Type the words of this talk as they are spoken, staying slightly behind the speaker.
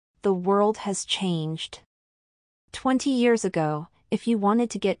the world has changed. 20 years ago, if you wanted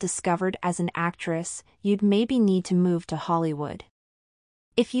to get discovered as an actress, you'd maybe need to move to Hollywood.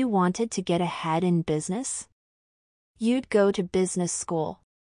 If you wanted to get ahead in business, you'd go to business school.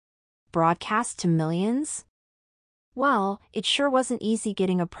 Broadcast to millions? Well, it sure wasn't easy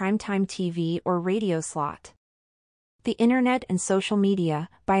getting a primetime TV or radio slot. The internet and social media,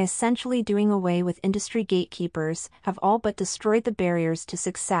 by essentially doing away with industry gatekeepers, have all but destroyed the barriers to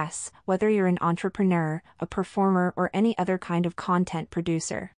success, whether you're an entrepreneur, a performer, or any other kind of content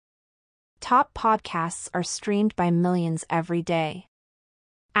producer. Top podcasts are streamed by millions every day.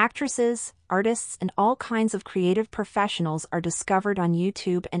 Actresses, artists, and all kinds of creative professionals are discovered on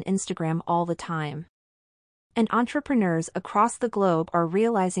YouTube and Instagram all the time. And entrepreneurs across the globe are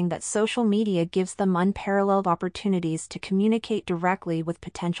realizing that social media gives them unparalleled opportunities to communicate directly with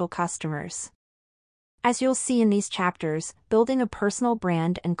potential customers. As you'll see in these chapters, building a personal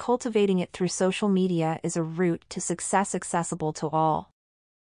brand and cultivating it through social media is a route to success accessible to all.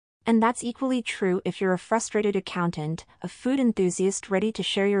 And that's equally true if you're a frustrated accountant, a food enthusiast ready to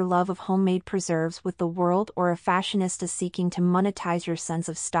share your love of homemade preserves with the world, or a fashionista seeking to monetize your sense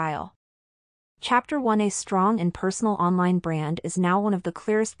of style. Chapter 1: A strong and personal online brand is now one of the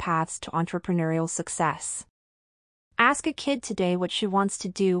clearest paths to entrepreneurial success. Ask a kid today what she wants to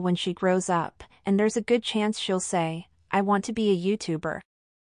do when she grows up, and there's a good chance she'll say, "I want to be a YouTuber."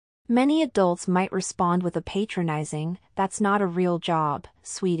 Many adults might respond with a patronizing, "That's not a real job,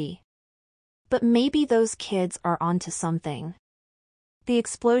 sweetie." But maybe those kids are onto something. The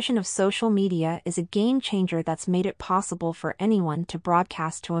explosion of social media is a game changer that's made it possible for anyone to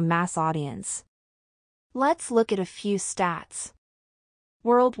broadcast to a mass audience. Let's look at a few stats.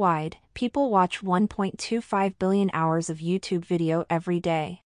 Worldwide, people watch 1.25 billion hours of YouTube video every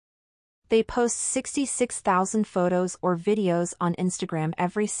day. They post 66,000 photos or videos on Instagram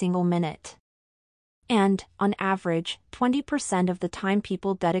every single minute. And, on average, 20% of the time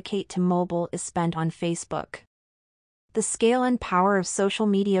people dedicate to mobile is spent on Facebook. The scale and power of social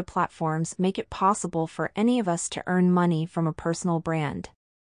media platforms make it possible for any of us to earn money from a personal brand.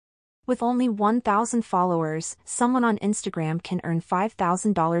 With only 1,000 followers, someone on Instagram can earn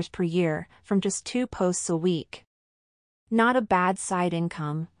 $5,000 per year from just 2 posts a week. Not a bad side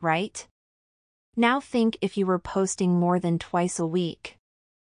income, right? Now think if you were posting more than twice a week.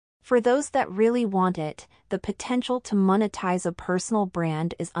 For those that really want it, the potential to monetize a personal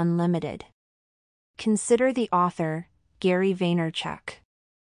brand is unlimited. Consider the author, Gary Vaynerchuk.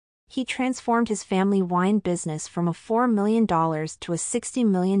 He transformed his family wine business from a $4 million to a $60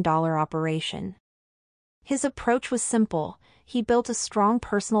 million operation. His approach was simple: he built a strong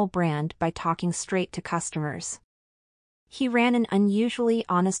personal brand by talking straight to customers. He ran an unusually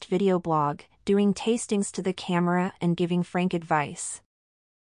honest video blog, doing tastings to the camera and giving frank advice.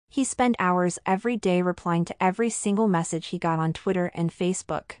 He spent hours every day replying to every single message he got on Twitter and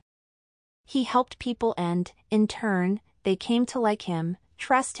Facebook. He helped people and, in turn, they came to like him,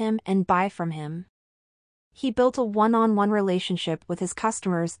 trust him, and buy from him. He built a one-on-one relationship with his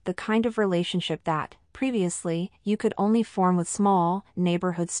customers, the kind of relationship that, previously, you could only form with small,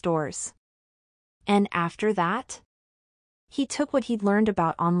 neighborhood stores. And after that, he took what he'd learned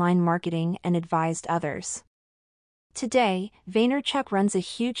about online marketing and advised others. Today, Vaynerchuk runs a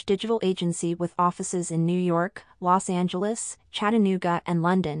huge digital agency with offices in New York, Los Angeles, Chattanooga, and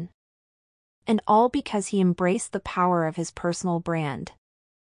London. And all because he embraced the power of his personal brand.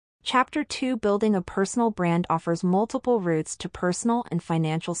 Chapter 2: Building a personal brand offers multiple routes to personal and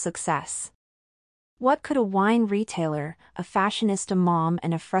financial success. What could a wine retailer, a fashionista mom,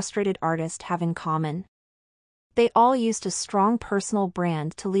 and a frustrated artist have in common? They all used a strong personal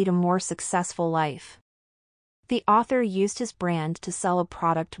brand to lead a more successful life. The author used his brand to sell a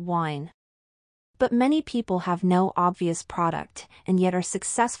product, wine. But many people have no obvious product, and yet are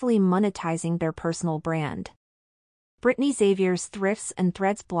successfully monetizing their personal brand. Brittany Xavier's Thrifts and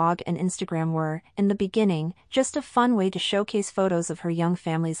Threads blog and Instagram were, in the beginning, just a fun way to showcase photos of her young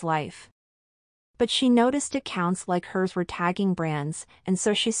family's life. But she noticed accounts like hers were tagging brands, and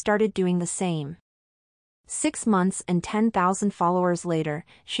so she started doing the same. 6 months and 10,000 followers later,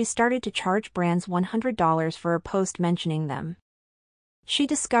 she started to charge brands $100 for a post mentioning them. She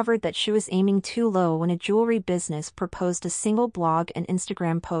discovered that she was aiming too low when a jewelry business proposed a single blog and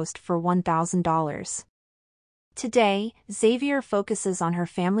Instagram post for $1,000. Today, Xavier focuses on her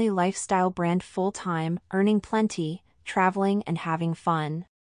family lifestyle brand full-time, earning plenty, traveling, and having fun.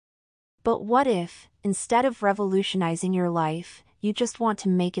 But what if, instead of revolutionizing your life, you just want to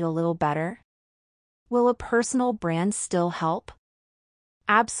make it a little better? Will a personal brand still help?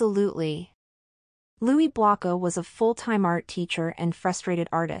 Absolutely. Louis Blocko was a full-time art teacher and frustrated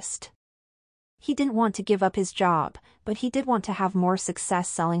artist. He didn't want to give up his job, but he did want to have more success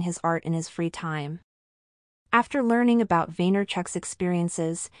selling his art in his free time. After learning about Vaynerchuk's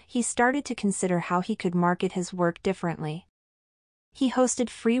experiences, he started to consider how he could market his work differently. He hosted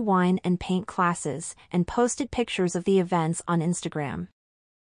free wine and paint classes and posted pictures of the events on Instagram.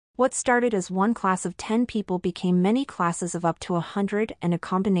 What started as one class of 10 people became many classes of up to 100, and a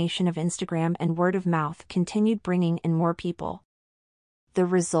combination of Instagram and word of mouth continued bringing in more people. The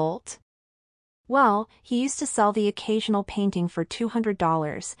result? Well, he used to sell the occasional painting for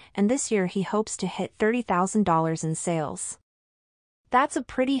 $200, and this year he hopes to hit $30,000 in sales. That's a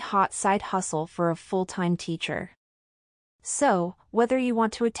pretty hot side hustle for a full-time teacher. So, whether you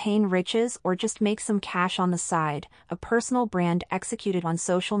want to attain riches or just make some cash on the side, a personal brand executed on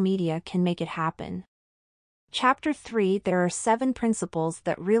social media can make it happen. Chapter 3: There are 7 principles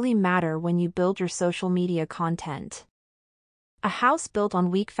that really matter when you build your social media content. A house built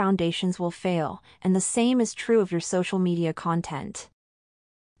on weak foundations will fail, and the same is true of your social media content.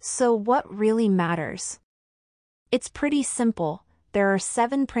 So what really matters? It's pretty simple. There are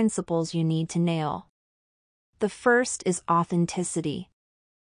 7 principles you need to nail. The first is authenticity.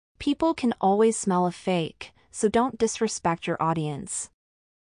 People can always smell a fake, so don't disrespect your audience.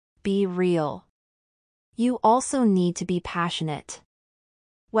 Be real. You also need to be passionate.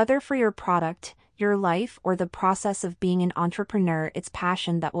 Whether for your product, your life, or the process of being an entrepreneur, it's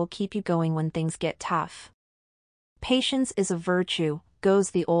passion that will keep you going when things get tough. Patience is a virtue,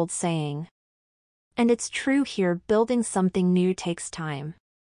 goes the old saying. And it's true here. Building something new takes time.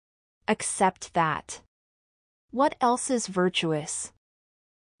 Accept that. What else is virtuous?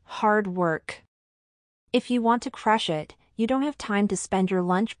 Hard work. If you want to crush it, you don't have time to spend your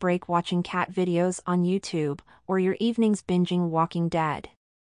lunch break watching cat videos on YouTube, or your evenings binging Walking Dead.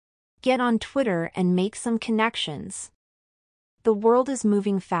 Get on Twitter and make some connections. The world is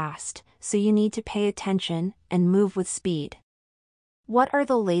moving fast, so you need to pay attention and move with speed. What are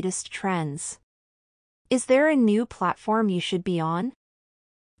the latest trends? Is there a new platform you should be on?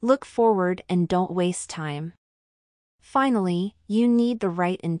 Look forward and don't waste time. Finally, you need the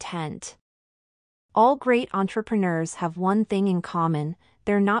right intent. All great entrepreneurs have one thing in common: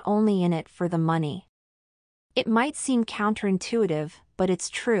 they're not only in it for the money. It might seem counterintuitive, but it's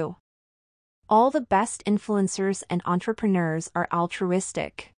true. All the best influencers and entrepreneurs are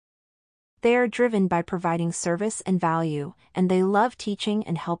altruistic. They are driven by providing service and value, and they love teaching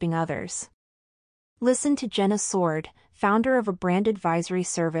and helping others. Listen to Jenna Sword, founder of a brand advisory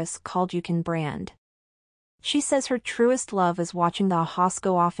service called You Can Brand. She says her truest love is watching the ahas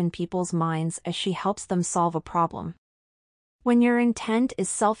go off in people's minds as she helps them solve a problem. When your intent is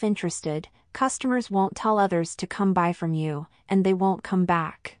self-interested, customers won't tell others to come buy from you, and they won't come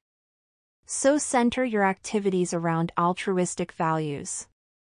back. So center your activities around altruistic values.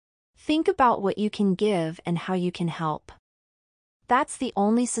 Think about what you can give and how you can help. That's the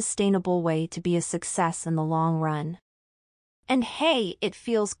only sustainable way to be a success in the long run. And hey, it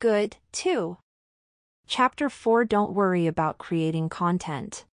feels good, too. Chapter 4: Don't worry about creating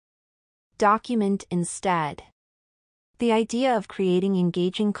content. Document instead. The idea of creating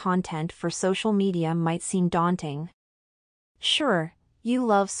engaging content for social media might seem daunting. Sure, you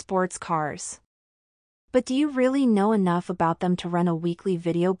love sports cars. But do you really know enough about them to run a weekly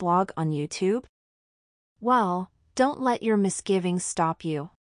video blog on YouTube? Well, don't let your misgivings stop you.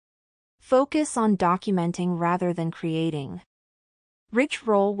 Focus on documenting rather than creating. Rich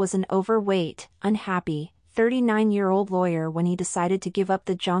Roll was an overweight, unhappy, 39-year-old lawyer when he decided to give up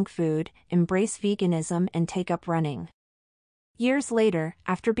the junk food, embrace veganism, and take up running. Years later,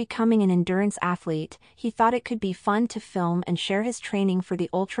 after becoming an endurance athlete, he thought it could be fun to film and share his training for the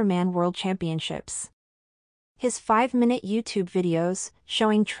Ultraman World Championships. His 5-minute YouTube videos,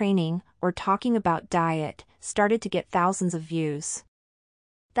 showing training or talking about diet, started to get thousands of views.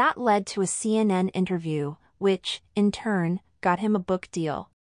 That led to a CNN interview, which, in turn, got him a book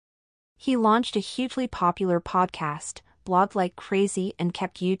deal. He launched a hugely popular podcast, blogged like crazy, and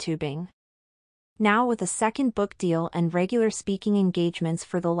kept YouTubing. Now with a second book deal and regular speaking engagements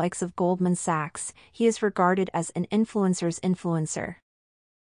for the likes of Goldman Sachs, he is regarded as an influencer's influencer.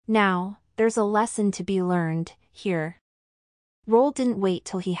 Now, there's a lesson to be learned here. Roll didn't wait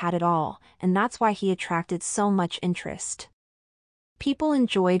till he had it all, and that's why he attracted so much interest. People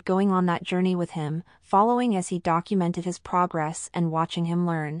enjoyed going on that journey with him, following as he documented his progress and watching him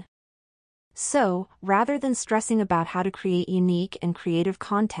learn. So, rather than stressing about how to create unique and creative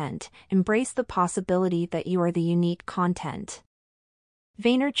content, embrace the possibility that you are the unique content.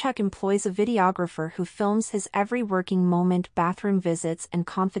 Vaynerchuk employs a videographer who films his every working moment, bathroom visits, and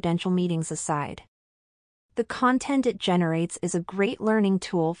confidential meetings aside. The content it generates is a great learning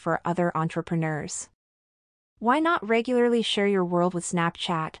tool for other entrepreneurs. Why not regularly share your world with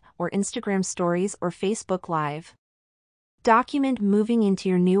Snapchat, or Instagram Stories, or Facebook Live? Document moving into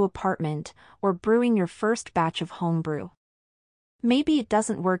your new apartment, or brewing your first batch of homebrew. Maybe it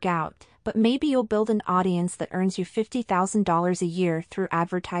doesn't work out, but maybe you'll build an audience that earns you $50,000 a year through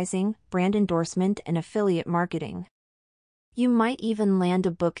advertising, brand endorsement, and affiliate marketing. You might even land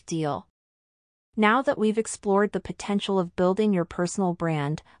a book deal. Now that we've explored the potential of building your personal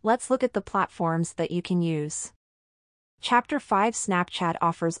brand, let's look at the platforms that you can use. Chapter 5: Snapchat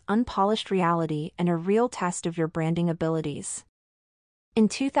offers unpolished reality and a real test of your branding abilities. In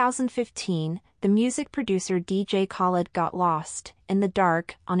 2015, the music producer DJ Khaled got lost, in the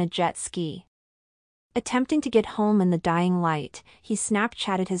dark, on a jet ski. Attempting to get home in the dying light, he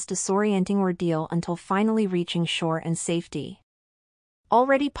Snapchatted his disorienting ordeal until finally reaching shore and safety.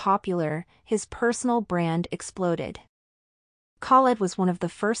 Already popular, his personal brand exploded. Khaled was one of the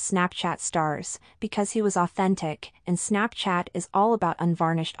first Snapchat stars, because he was authentic, and Snapchat is all about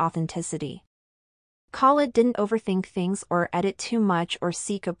unvarnished authenticity. Khaled didn't overthink things or edit too much or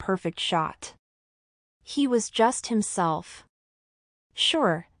seek a perfect shot. He was just himself.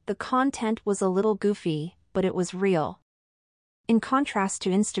 Sure, the content was a little goofy, but it was real. In contrast to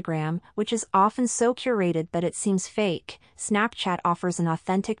Instagram, which is often so curated that it seems fake, Snapchat offers an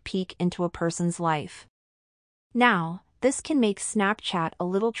authentic peek into a person's life. Now, this can make Snapchat a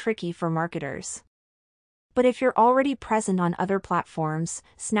little tricky for marketers. But if you're already present on other platforms,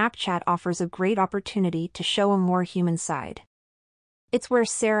 Snapchat offers a great opportunity to show a more human side. It's where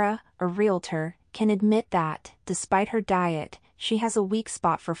Sarah, a realtor, can admit that, despite her diet, she has a weak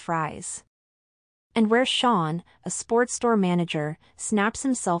spot for fries. And where Sean, a sports store manager, snaps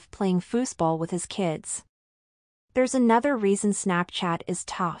himself playing foosball with his kids. There's another reason Snapchat is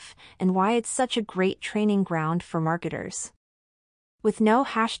tough, and why it's such a great training ground for marketers. With no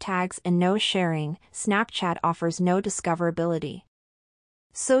hashtags and no sharing, Snapchat offers no discoverability.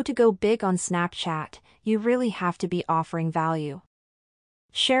 So to go big on Snapchat, you really have to be offering value.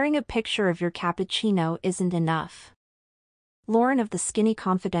 Sharing a picture of your cappuccino isn't enough. Lauren of the Skinny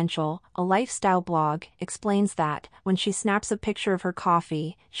Confidential, a lifestyle blog, explains that, when she snaps a picture of her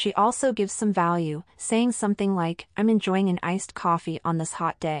coffee, she also gives some value, saying something like, "I'm enjoying an iced coffee on this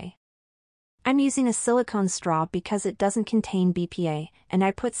hot day. I'm using a silicone straw because it doesn't contain BPA, and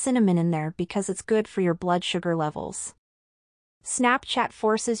I put cinnamon in there because it's good for your blood sugar levels." Snapchat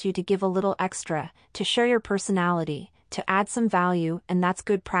forces you to give a little extra, to share your personality, to add some value, and that's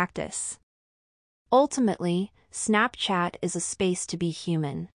good practice. Ultimately, Snapchat is a space to be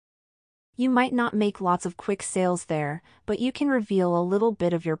human. You might not make lots of quick sales there, but you can reveal a little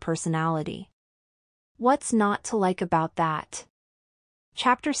bit of your personality. What's not to like about that?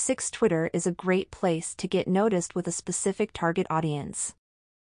 Chapter 6: Twitter is a great place to get noticed with a specific target audience.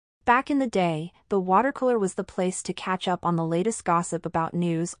 Back in the day, the water cooler was the place to catch up on the latest gossip about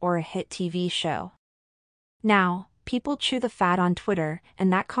news or a hit TV show. Now, people chew the fat on Twitter,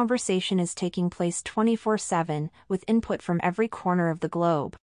 and that conversation is taking place 24/7, with input from every corner of the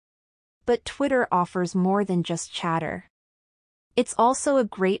globe. But Twitter offers more than just chatter. It's also a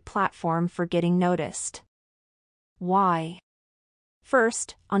great platform for getting noticed. Why?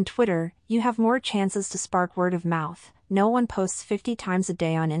 First, on Twitter, you have more chances to spark word of mouth. No one posts 50 times a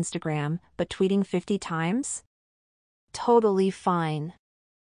day on Instagram, but tweeting 50 times? Totally fine.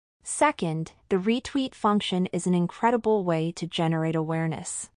 Second, the retweet function is an incredible way to generate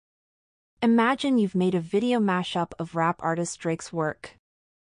awareness. Imagine you've made a video mashup of rap artist Drake's work.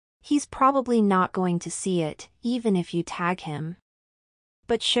 He's probably not going to see it, even if you tag him.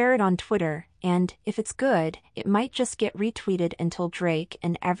 But share it on Twitter, and, if it's good, it might just get retweeted until Drake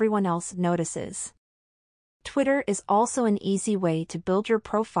and everyone else notices. Twitter is also an easy way to build your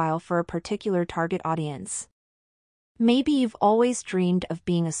profile for a particular target audience. Maybe you've always dreamed of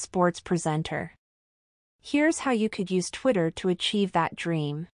being a sports presenter. Here's how you could use Twitter to achieve that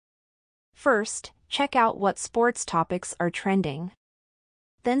dream. First, check out what sports topics are trending.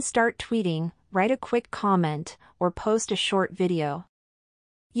 Then start tweeting, write a quick comment, or post a short video.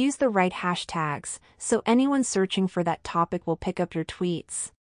 Use the right hashtags, so anyone searching for that topic will pick up your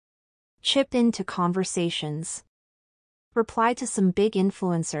tweets. Chip into conversations. Reply to some big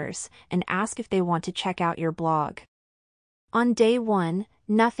influencers, and ask if they want to check out your blog. On day 1,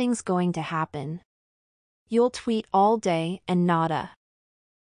 nothing's going to happen. You'll tweet all day and nada.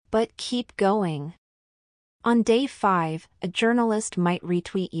 But keep going. On day 5, a journalist might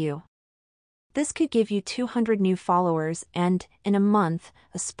retweet you. This could give you 200 new followers, and, in a month,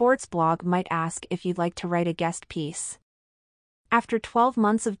 a sports blog might ask if you'd like to write a guest piece. After 12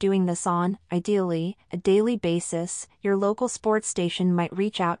 months of doing this on, ideally, a daily basis, your local sports station might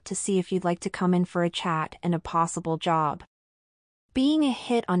reach out to see if you'd like to come in for a chat and a possible job. Being a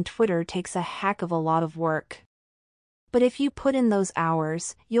hit on Twitter takes a heck of a lot of work. But if you put in those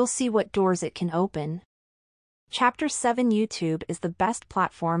hours, you'll see what doors it can open. Chapter 7: YouTube is the best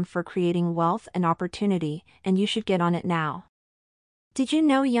platform for creating wealth and opportunity, and you should get on it now. Did you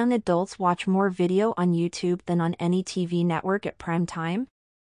know young adults watch more video on YouTube than on any TV network at prime time?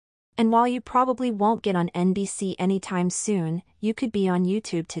 And while you probably won't get on NBC anytime soon, you could be on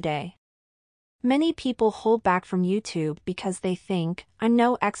YouTube today. Many people hold back from YouTube because they think, I'm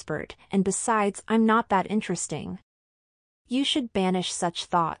no expert, and besides, I'm not that interesting. You should banish such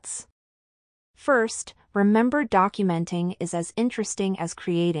thoughts. First, remember documenting is as interesting as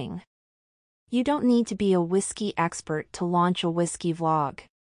creating. You don't need to be a whiskey expert to launch a whiskey vlog.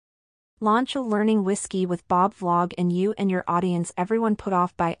 Launch a learning whiskey with Bob vlog and you and your audience, everyone put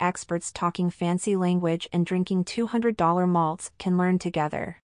off by experts talking fancy language and drinking $200 malts, can learn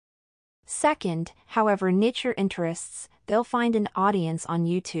together. Second, however niche your interests, they'll find an audience on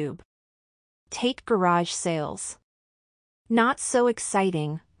YouTube. Take garage sales. Not so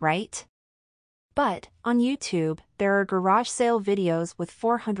exciting, right? But, on YouTube, there are garage sale videos with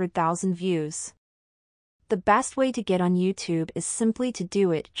 400,000 views. The best way to get on YouTube is simply to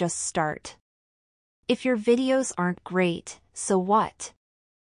do it, just start. If your videos aren't great, so what?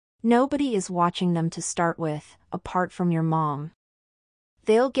 Nobody is watching them to start with, apart from your mom.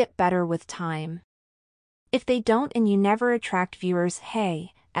 They'll get better with time. If they don't and you never attract viewers,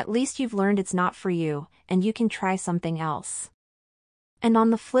 hey, at least you've learned it's not for you, and you can try something else. And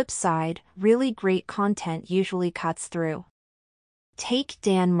on the flip side, really great content usually cuts through. Take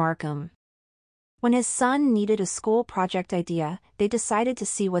Dan Markham. When his son needed a school project idea, they decided to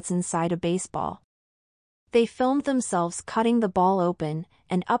see what's inside a baseball. They filmed themselves cutting the ball open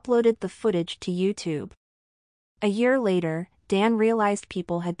and uploaded the footage to YouTube. A year later, Dan realized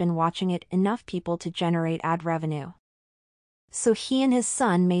people had been watching it, enough people to generate ad revenue. So he and his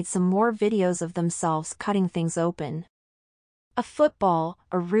son made some more videos of themselves cutting things open. A football,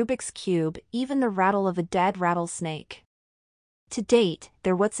 a Rubik's Cube, even the rattle of a dead rattlesnake. To date,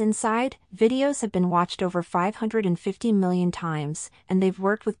 their What's Inside videos have been watched over 550 million times, and they've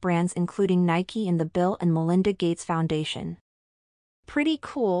worked with brands including Nike and the Bill and Melinda Gates Foundation. Pretty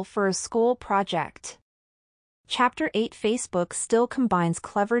cool for a school project. Chapter 8: Facebook still combines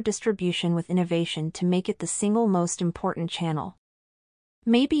clever distribution with innovation to make it the single most important channel.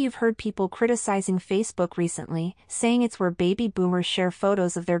 Maybe you've heard people criticizing Facebook recently, saying it's where baby boomers share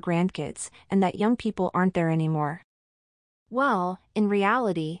photos of their grandkids, and that young people aren't there anymore. Well, in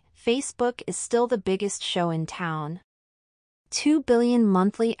reality, Facebook is still the biggest show in town. 2 billion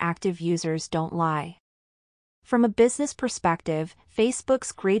monthly active users don't lie. From a business perspective,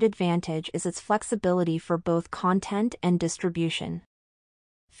 Facebook's great advantage is its flexibility for both content and distribution.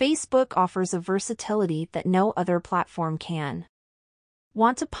 Facebook offers a versatility that no other platform can.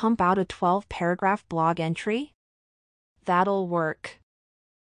 Want to pump out a 12-paragraph blog entry? That'll work.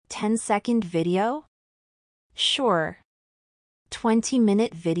 10-second video? Sure.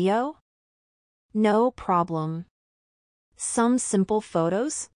 20-minute video? No problem. Some simple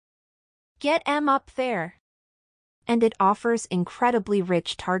photos? Get 'em up there. And it offers incredibly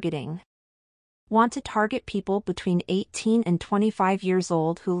rich targeting. Want to target people between 18 and 25 years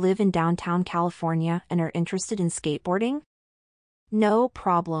old who live in downtown California and are interested in skateboarding? No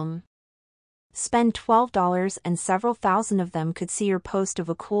problem. Spend $12 and several thousand of them could see your post of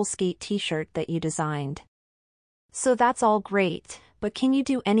a cool skate t-shirt that you designed. So that's all great, but can you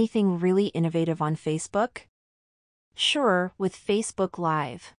do anything really innovative on Facebook? Sure, with Facebook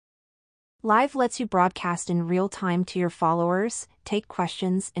Live. Live lets you broadcast in real time to your followers, take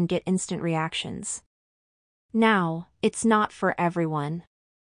questions, and get instant reactions. Now, it's not for everyone.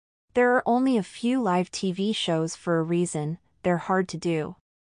 There are only a few live TV shows for a reason. They're hard to do.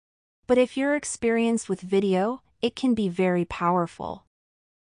 But if you're experienced with video, it can be very powerful.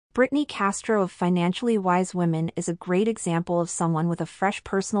 Brittany Castro of Financially Wise Women is a great example of someone with a fresh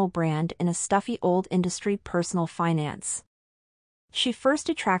personal brand in a stuffy old industry, personal finance. She first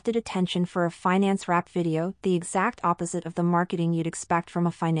attracted attention for a finance rap video, the exact opposite of the marketing you'd expect from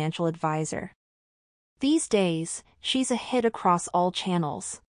a financial advisor. These days, she's a hit across all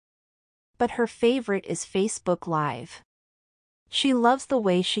channels. But her favorite is Facebook Live. She loves the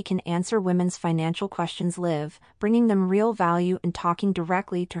way she can answer women's financial questions live, bringing them real value and talking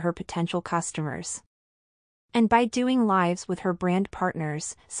directly to her potential customers. And by doing lives with her brand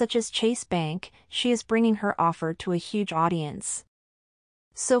partners, such as Chase Bank, she is bringing her offer to a huge audience.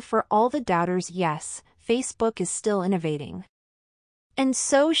 So for all the doubters, yes, Facebook is still innovating. And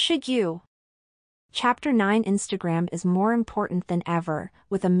so should you. Chapter 9: Instagram is more important than ever,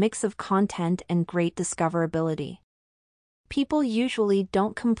 with a mix of content and great discoverability. People usually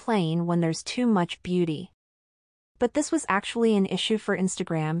don't complain when there's too much beauty. But this was actually an issue for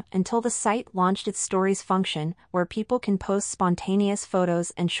Instagram until the site launched its Stories function, where people can post spontaneous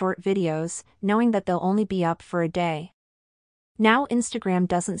photos and short videos, knowing that they'll only be up for a day. Now Instagram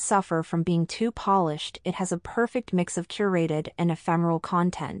doesn't suffer from being too polished, it has a perfect mix of curated and ephemeral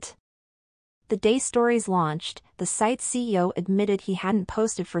content. The day Stories launched, the site's CEO admitted he hadn't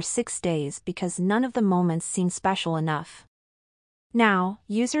posted for 6 days because none of the moments seemed special enough. Now,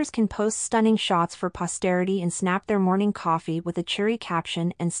 users can post stunning shots for posterity and snap their morning coffee with a cheery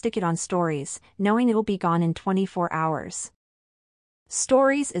caption and stick it on Stories, knowing it'll be gone in 24 hours.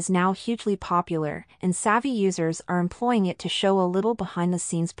 Stories is now hugely popular, and savvy users are employing it to show a little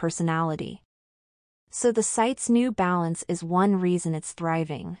behind-the-scenes personality. So the site's new balance is one reason it's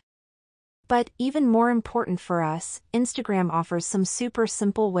thriving. But even more important for us, Instagram offers some super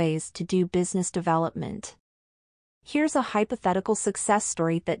simple ways to do business development. Here's a hypothetical success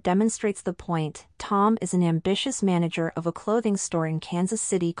story that demonstrates the point. Tom is an ambitious manager of a clothing store in Kansas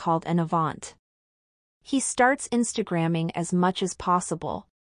City called An Avant. He starts Instagramming as much as possible.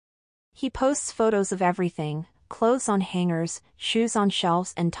 He posts photos of everything: clothes on hangers, shoes on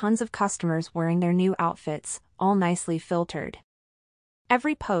shelves, and tons of customers wearing their new outfits, all nicely filtered.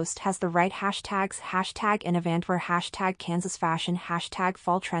 Every post has the right hashtags: #AnAvantwear, #KansasFashion,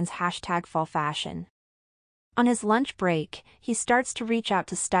 #FallTrends, #FallFashion. On his lunch break, he starts to reach out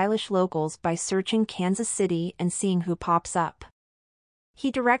to stylish locals by searching Kansas City and seeing who pops up. He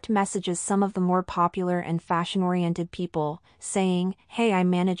direct messages some of the more popular and fashion-oriented people, saying, "Hey, I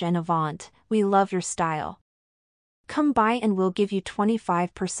manage An Avant, we love your style. Come by and we'll give you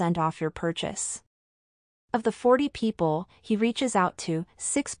 25% off your purchase." Of the 40 people he reaches out to,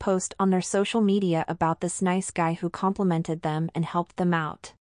 6 post on their social media about this nice guy who complimented them and helped them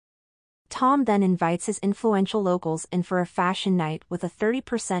out. Tom then invites his influential locals in for a fashion night with a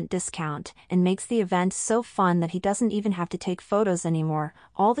 30% discount and makes the event so fun that he doesn't even have to take photos anymore.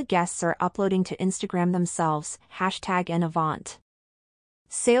 All the guests are uploading to Instagram themselves, #AnAvant.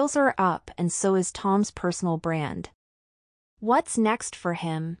 Sales are up, and so is Tom's personal brand. What's next for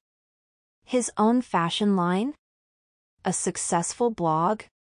him? His own fashion line? A successful blog?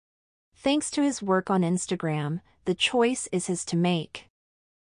 Thanks to his work on Instagram, the choice is his to make.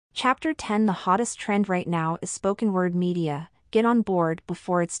 Chapter 10: The hottest trend right now is spoken word media. Get on board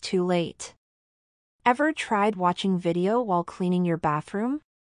before it's too late. Ever tried watching video while cleaning your bathroom?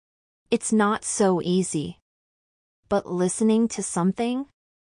 It's not so easy. But listening to something?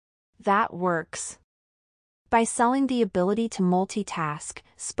 That works. By selling the ability to multitask,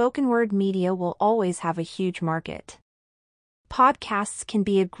 spoken word media will always have a huge market. Podcasts can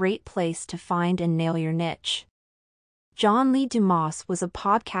be a great place to find and nail your niche. John Lee Dumas was a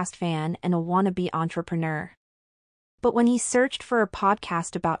podcast fan and a wannabe entrepreneur. But when he searched for a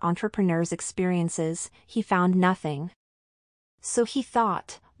podcast about entrepreneurs' experiences, he found nothing. So he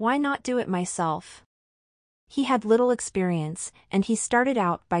thought, why not do it myself? He had little experience, and he started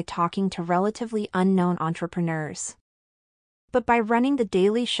out by talking to relatively unknown entrepreneurs. But by running the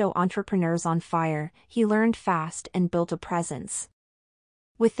daily show Entrepreneurs on Fire, he learned fast and built a presence.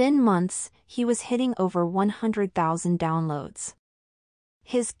 Within months, he was hitting over 100,000 downloads.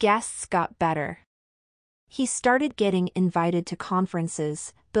 His guests got better. He started getting invited to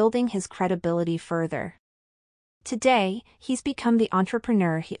conferences, building his credibility further. Today, he's become the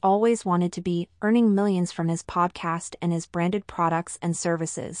entrepreneur he always wanted to be, earning millions from his podcast and his branded products and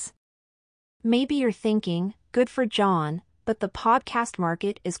services. Maybe you're thinking, good for John, but the podcast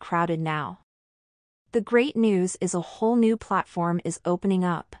market is crowded now. The great news is a whole new platform is opening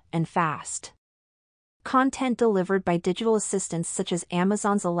up, and fast. Content delivered by digital assistants such as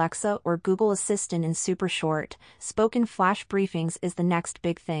Amazon's Alexa or Google Assistant in super short, spoken flash briefings is the next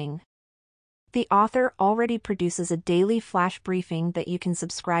big thing. The author already produces a daily flash briefing that you can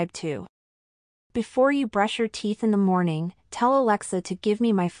subscribe to. Before you brush your teeth in the morning, tell Alexa to give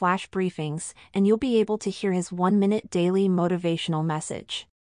me my flash briefings, and you'll be able to hear his 1-minute daily motivational message.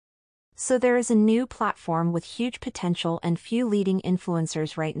 So there is a new platform with huge potential and few leading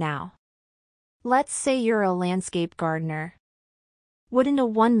influencers right now. Let's say you're a landscape gardener. Wouldn't a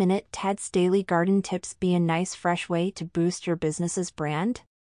 1-minute Ted's Daily Garden Tips be a nice fresh way to boost your business's brand?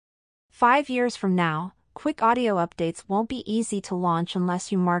 5 years from now, quick audio updates won't be easy to launch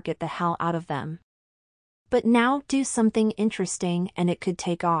unless you market the hell out of them. But now do something interesting and it could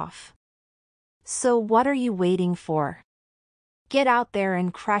take off. So what are you waiting for? Get out there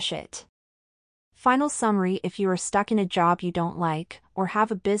and crush it. Final summary: if you are stuck in a job you don't like, or have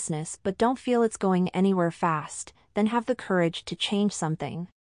a business but don't feel it's going anywhere fast, then have the courage to change something.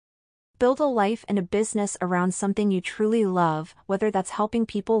 Build a life and a business around something you truly love, whether that's helping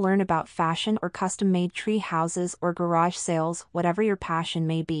people learn about fashion or custom-made tree houses or garage sales, whatever your passion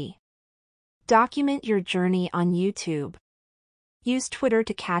may be. Document your journey on YouTube. Use Twitter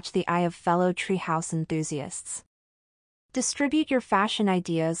to catch the eye of fellow treehouse enthusiasts. Distribute your fashion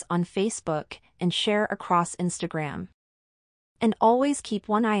ideas on Facebook and share across Instagram. And always keep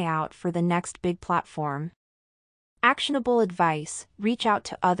one eye out for the next big platform. Actionable advice: reach out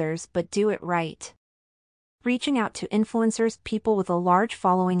to others but do it right. Reaching out to influencers, people with a large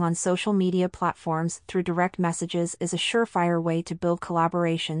following on social media platforms through direct messages is a surefire way to build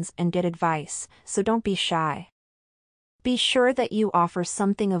collaborations and get advice, so don't be shy. Be sure that you offer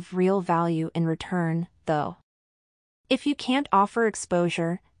something of real value in return, though. If you can't offer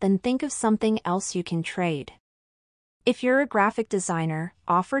exposure, then think of something else you can trade. If you're a graphic designer,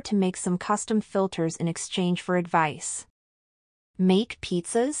 offer to make some custom filters in exchange for advice. Make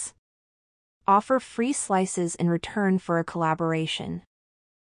pizzas? Offer free slices in return for a collaboration.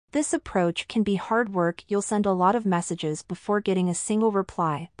 This approach can be hard work. You'll send a lot of messages before getting a single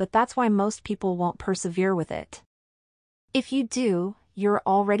reply, but that's why most people won't persevere with it. If you do, you're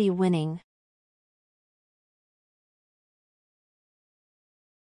already winning.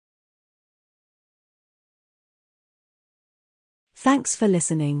 Thanks for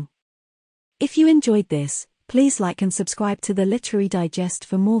listening. If you enjoyed this, please like and subscribe to the Literary Digest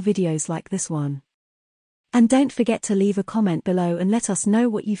for more videos like this one. And don't forget to leave a comment below and let us know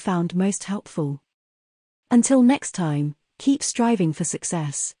what you found most helpful. Until next time, keep striving for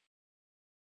success.